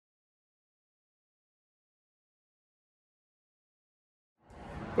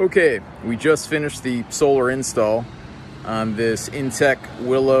Okay, we just finished the solar install on this Intech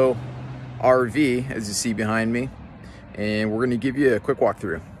Willow RV, as you see behind me, and we're going to give you a quick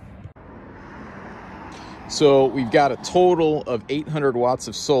walkthrough. So we've got a total of 800 watts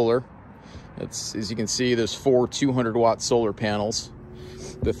of solar. That's, as you can see, there's 4 200-watt solar panels.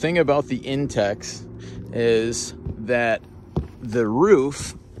 The thing about the Intechs is that the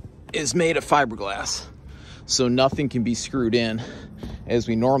roof is made of fiberglass, so nothing can be screwed in as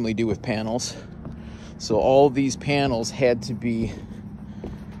we normally do with panels. So all these panels had to be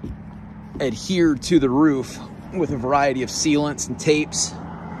adhered to the roof with a variety of sealants and tapes,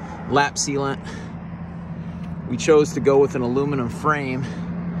 lap sealant. We chose to go with an aluminum frame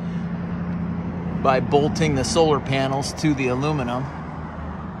by bolting the solar panels to the aluminum.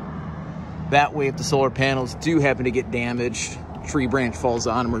 That way, if the solar panels do happen to get damaged, tree branch falls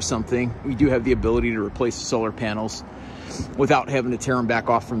on them or something, we do have the ability to replace the solar panels without having to tear them back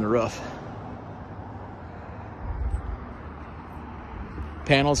off from the roof.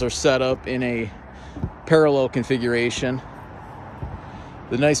 Panels are set up in a parallel configuration.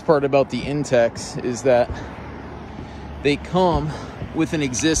 The nice part about the Intechs is that they come with an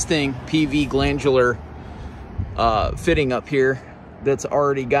existing PV glandular fitting up here that's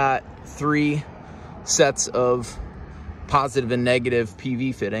already got 3 sets of positive and negative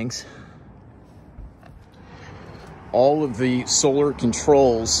PV fittings. All of the solar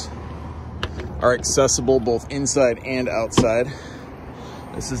controls are accessible both inside and outside.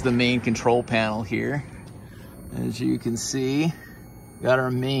 This is the main control panel here. As you can see, got our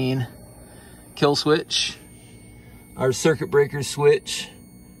main kill switch, our circuit breaker switch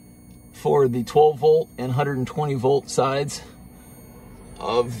for the 12 volt and 120 volt sides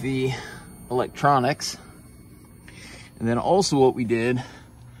of the electronics. And then also what we did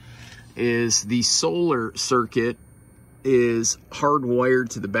is the solar circuit is hardwired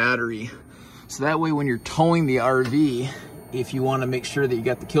to the battery. So that way when you're towing the RV, if you want to make sure that you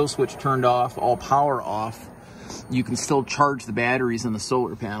got the kill switch turned off, all power off, you can still charge the batteries on the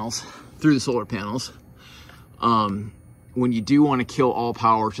solar panels, through the solar panels. When you do want to kill all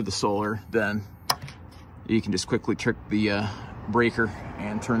power to the solar, then you can just quickly trick the breaker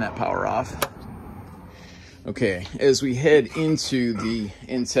and turn that power off. Okay, as we head into the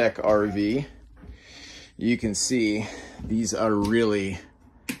Intech RV, you can see these are really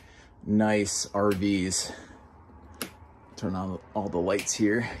nice RVs. Turn on all the lights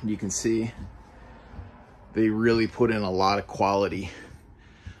here. You can see they really put in a lot of quality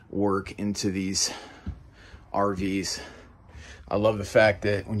work into these RVs. I love the fact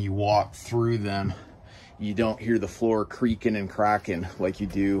that when you walk through them, you don't hear the floor creaking and cracking like you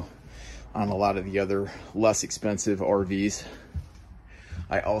do on a lot of the other less expensive RVs.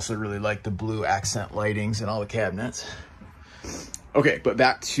 I also really like the blue accent lightings in all the cabinets. Okay, but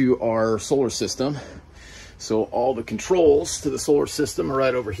back to our solar system. So all the controls to the solar system are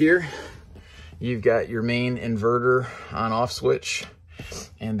right over here. You've got your main inverter on off switch,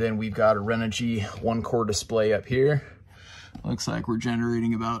 and then we've got a Renogy 1-core display up here. Looks like we're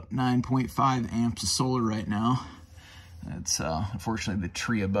generating about 9.5 amps of solar right now. It's unfortunately the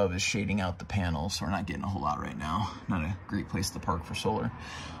tree above is shading out the panels, so we're not getting a whole lot right now. Not a great place to park for solar.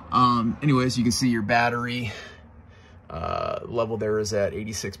 Anyways, you can see your battery level there is at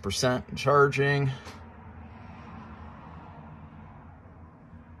 86% charging.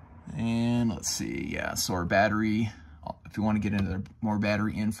 And let's see, yeah, so our battery, if you want to get into more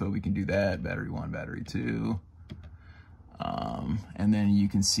battery info, we can do that. Battery 1, battery 2. And then you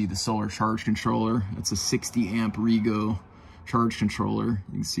can see the solar charge controller. It's a 60 amp Rego charge controller.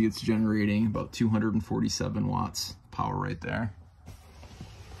 You can see it's generating about 247 watts power right there.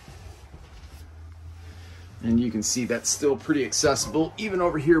 And you can see that's still pretty accessible, even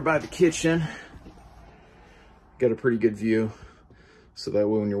over here by the kitchen. Got a pretty good view. So that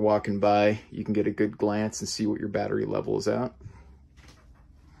way when you're walking by, you can get a good glance and see what your battery level is at.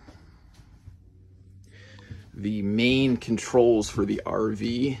 The main controls for the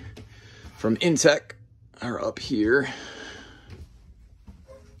RV from Intech are up here.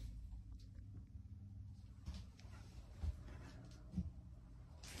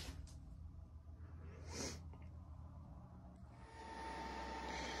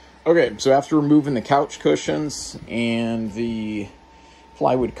 Okay, so after removing the couch cushions and the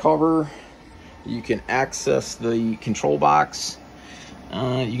plywood cover, you can access the control box.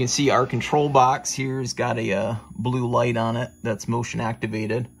 You can see our control box here has got a blue light on it that's motion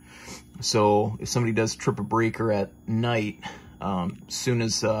activated. So if somebody does trip a breaker at night, as soon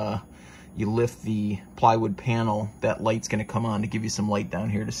as you lift the plywood panel, that light's going to come on to give you some light down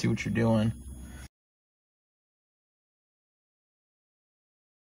here to see what you're doing.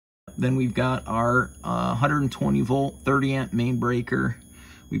 Then we've got our 120 volt 30 amp main breaker.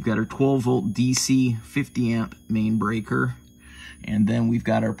 We've got our 12 volt DC 50 amp main breaker. And then we've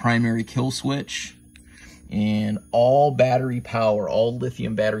got our primary kill switch. And all battery power, all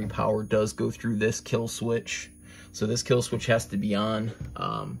lithium battery power does go through this kill switch. So this kill switch has to be on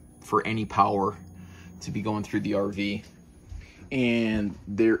for any power to be going through the RV. And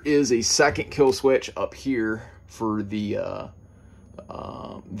there is a second kill switch up here for the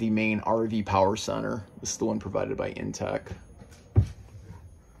main RV power center. This is the one provided by Intech.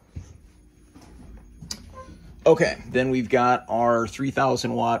 Okay, then we've got our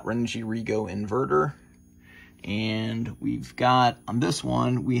 3000 watt Renogy Rego inverter. And we've got, on this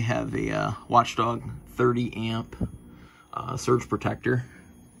one, we have a Watchdog 30 amp surge protector.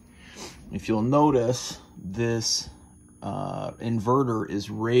 If you'll notice, this inverter is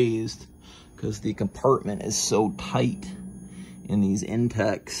raised because the compartment is so tight in these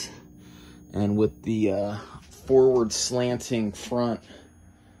Intechs. And with the forward slanting front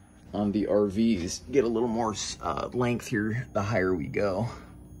on the RVs, get a little more length here the higher we go.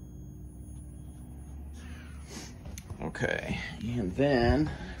 Okay, and then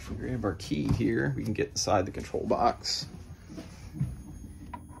if we grab our key here, we can get inside the control box.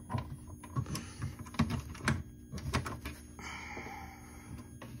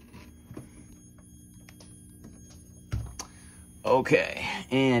 Okay,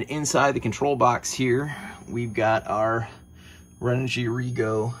 and inside the control box here, we've got our Renogy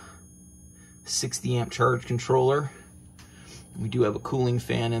Rego 60 amp charge controller. We do have a cooling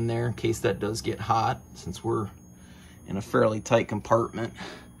fan in there in case that does get hot, since we're in a fairly tight compartment.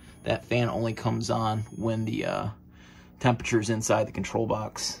 That fan only comes on when the temperatures inside the control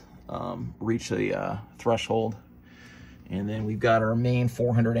box reach the threshold. And then we've got our main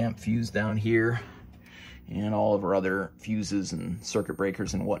 400 amp fuse down here, and all of our other fuses and circuit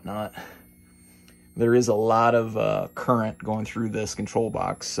breakers and whatnot. There is a lot of current going through this control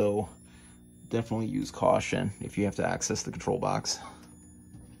box, so definitely use caution if you have to access the control box.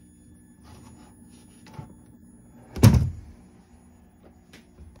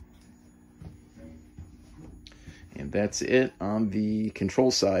 And that's it on the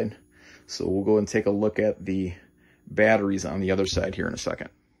control side. So we'll go and take a look at the batteries on the other side here in a second.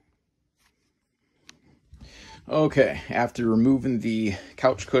 Okay, after removing the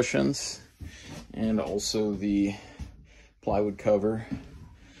couch cushions and also the plywood cover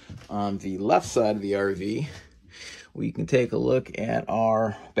on the left side of the RV, we can take a look at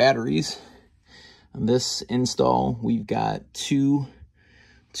our batteries. On this install, we've got two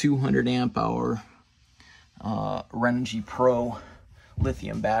 200 amp hour Renogy Pro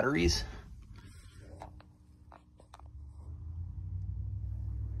lithium batteries.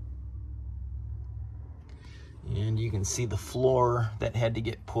 And you can see the floor that had to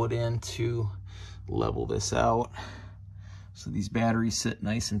get put in to level this out. So these batteries sit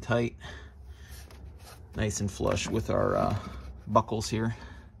nice and tight, nice and flush with our buckles here.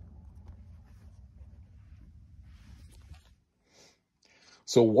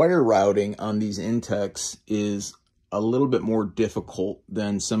 So wire routing on these Intechs is a little bit more difficult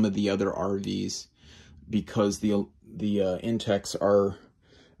than some of the other RVs because the Intechs are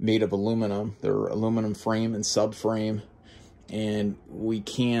made of aluminum. They're aluminum frame and subframe, and we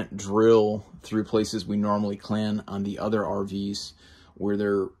can't drill through places we normally can on the other RVs where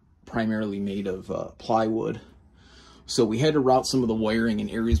they're primarily made of plywood. So we had to route some of the wiring in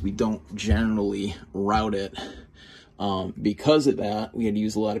areas we don't generally route it. Because of that, we had to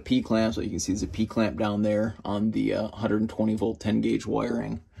use a lot of P-clamps. So you can see there's a P-clamp down there on the 120 volt 10 gauge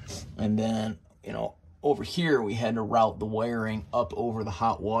wiring. And then, you know, over here we had to route the wiring up over the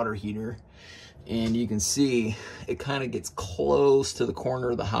hot water heater. And you can see it kind of gets close to the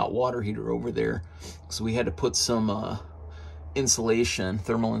corner of the hot water heater over there. So we had to put some insulation,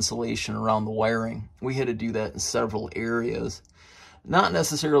 thermal insulation around the wiring. We had to do that in several areas. Not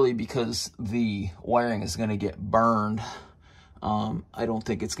necessarily because the wiring is going to get burned. I don't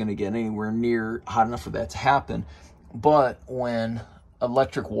think it's going to get anywhere near hot enough for that to happen. But when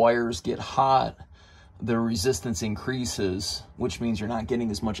electric wires get hot, the resistance increases, which means you're not getting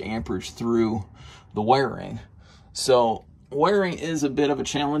as much amperage through the wiring. So wiring is a bit of a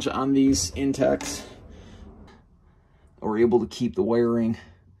challenge on these Intechs. We're able to keep the wiring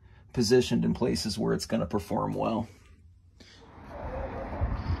positioned in places where it's going to perform well.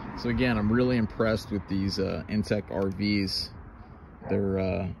 So again, I'm really impressed with these Intech RVs.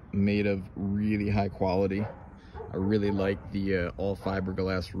 They're made of really high quality. I really like the all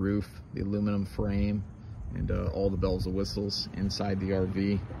fiberglass roof, the aluminum frame, and all the bells and whistles inside the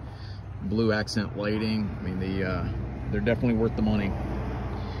RV. Blue accent lighting, I mean, they're definitely worth the money.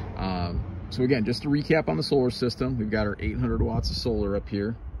 So again, just to recap on the solar system, we've got our 800 watts of solar up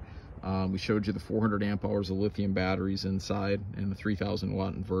here. We showed you the 400 amp hours of lithium batteries inside and the 3,000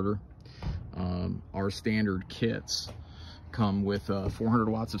 watt inverter. Our standard kits come with 400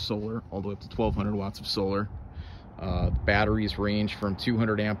 watts of solar all the way up to 1,200 watts of solar. The batteries range from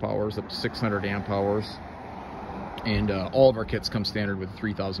 200 amp hours up to 600 amp hours. And all of our kits come standard with a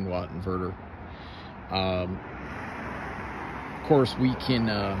 3,000 watt inverter. Of course, we can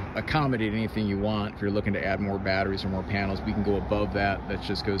accommodate anything you want. If you're looking to add more batteries or more panels, we can go above that. That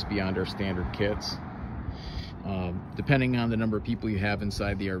just goes beyond our standard kits. Depending on the number of people you have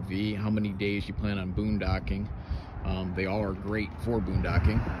inside the RV, how many days you plan on boondocking, they all are great for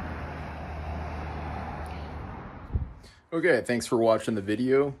boondocking. Okay, thanks for watching the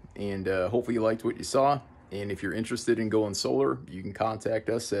video, and hopefully you liked what you saw. And if you're interested in going solar, you can contact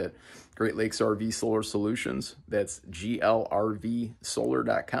us at Great Lakes RV Solar Solutions. That's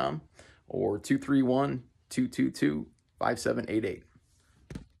glrvsolar.com or 231-222-5788.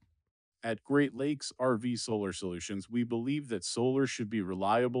 At Great Lakes RV Solar Solutions, we believe that solar should be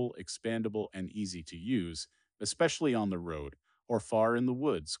reliable, expandable, and easy to use, especially on the road or far in the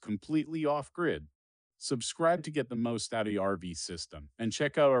woods, completely off-grid. Subscribe to get the most out of your RV system, and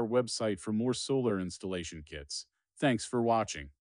check out our website for more solar installation kits. Thanks for watching.